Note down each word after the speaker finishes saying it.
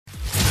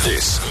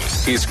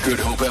This is Good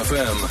Hope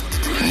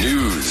FM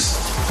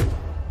News.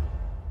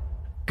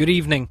 Good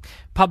evening.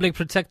 Public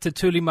Protector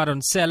Thuli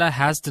Madonsela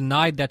has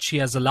denied that she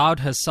has allowed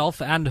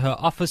herself and her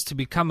office to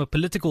become a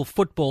political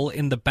football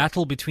in the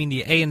battle between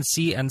the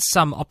ANC and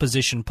some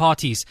opposition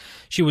parties.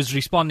 She was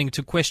responding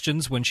to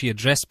questions when she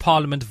addressed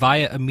Parliament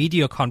via a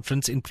media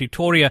conference in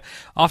Pretoria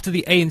after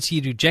the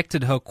ANC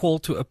rejected her call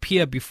to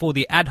appear before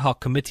the ad hoc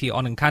committee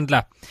on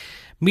Nkandla.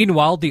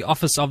 Meanwhile, the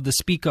Office of the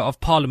Speaker of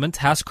Parliament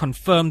has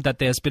confirmed that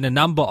there's been a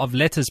number of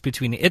letters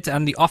between it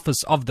and the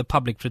Office of the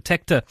Public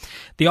Protector.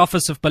 The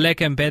Office of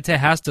Baleka Mbete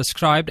has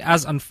described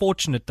as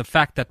unfortunate the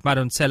fact that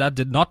Madonsela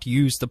did not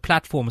use the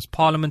platforms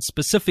Parliament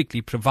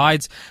specifically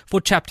provides for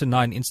Chapter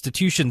 9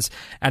 institutions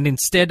and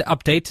instead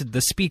updated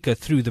the Speaker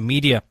through the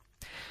media.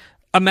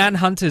 A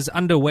manhunt is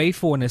underway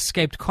for an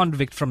escaped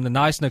convict from the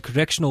Knysna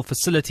Correctional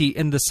Facility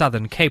in the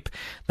Southern Cape.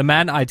 The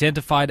man,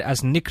 identified as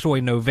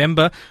Nickroy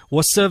November,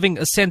 was serving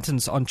a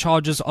sentence on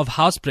charges of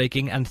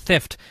housebreaking and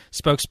theft.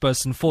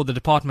 Spokesperson for the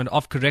Department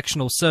of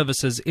Correctional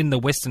Services in the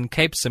Western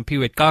Cape,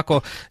 Simpiwe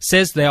Kako,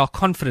 says they are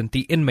confident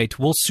the inmate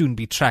will soon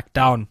be tracked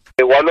down.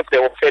 One of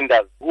the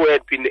offenders who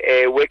had been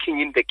working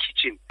in the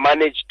kitchen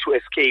managed to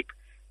escape,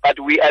 but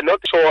we are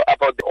not sure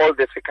about all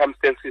the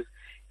circumstances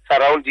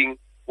surrounding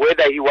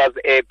whether he was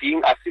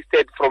being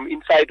assisted from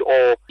inside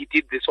or he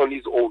did this on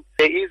his own.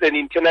 There is an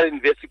internal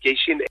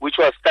investigation which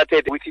was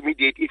started with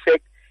immediate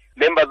effect.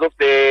 Members of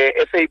the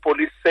SA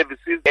Police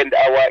Services and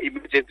our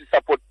emergency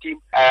support team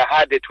are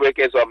hard at work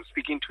as I'm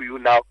speaking to you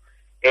now,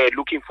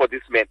 looking for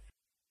this man.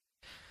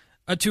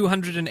 A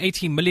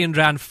 280 million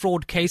rand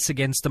fraud case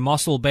against the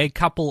Mossel Bay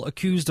couple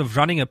accused of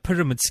running a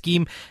pyramid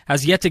scheme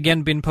has yet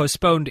again been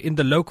postponed in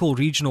the local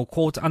regional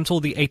court until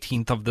the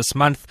 18th of this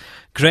month.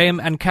 Graham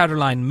and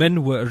Caroline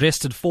Min were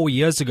arrested 4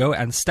 years ago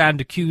and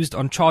stand accused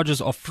on charges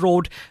of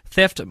fraud,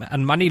 theft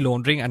and money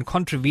laundering and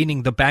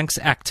contravening the Banks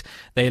Act.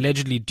 They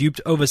allegedly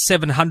duped over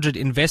 700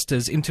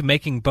 investors into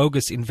making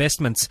bogus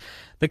investments.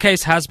 The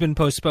case has been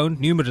postponed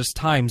numerous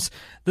times.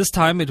 This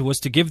time it was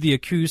to give the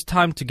accused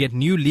time to get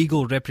new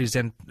legal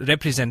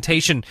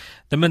representation.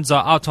 The Mins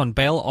are out on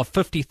bail of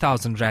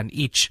 50,000 rand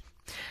each.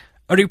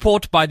 A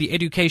report by the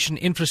Education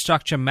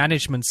Infrastructure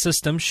Management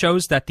System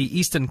shows that the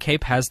Eastern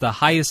Cape has the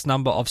highest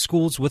number of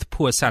schools with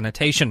poor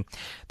sanitation.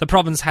 The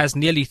province has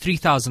nearly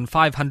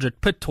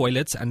 3,500 pit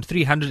toilets and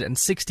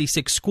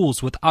 366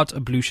 schools without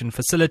ablution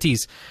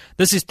facilities.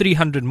 This is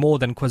 300 more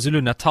than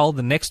KwaZulu-Natal,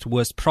 the next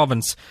worst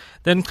province.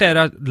 The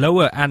Nkera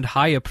Lower and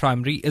Higher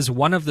Primary is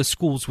one of the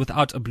schools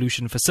without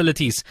ablution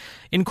facilities.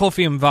 In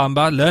Kofi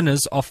Mvamba,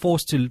 learners are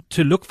forced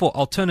to look for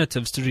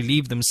alternatives to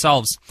relieve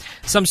themselves.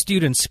 Some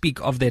students speak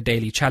of their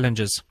daily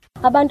challenges.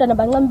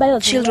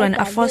 Children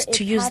are forced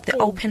to use the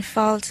open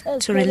felt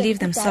to relieve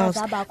themselves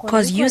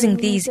because using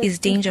these is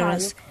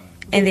dangerous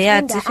and they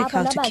are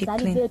difficult to keep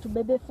clean.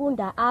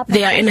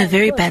 They are in a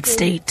very bad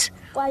state.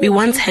 We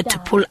once had to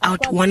pull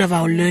out one of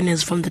our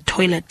learners from the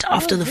toilet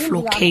after the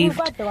floor caved.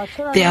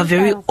 They are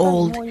very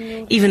old.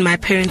 Even my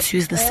parents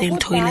use the same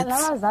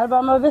toilets.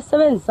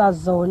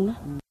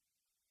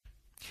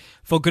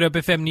 For Good Hope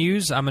FM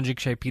News, I'm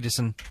Anjikshay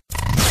Peterson.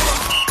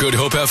 Good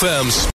Hope FM's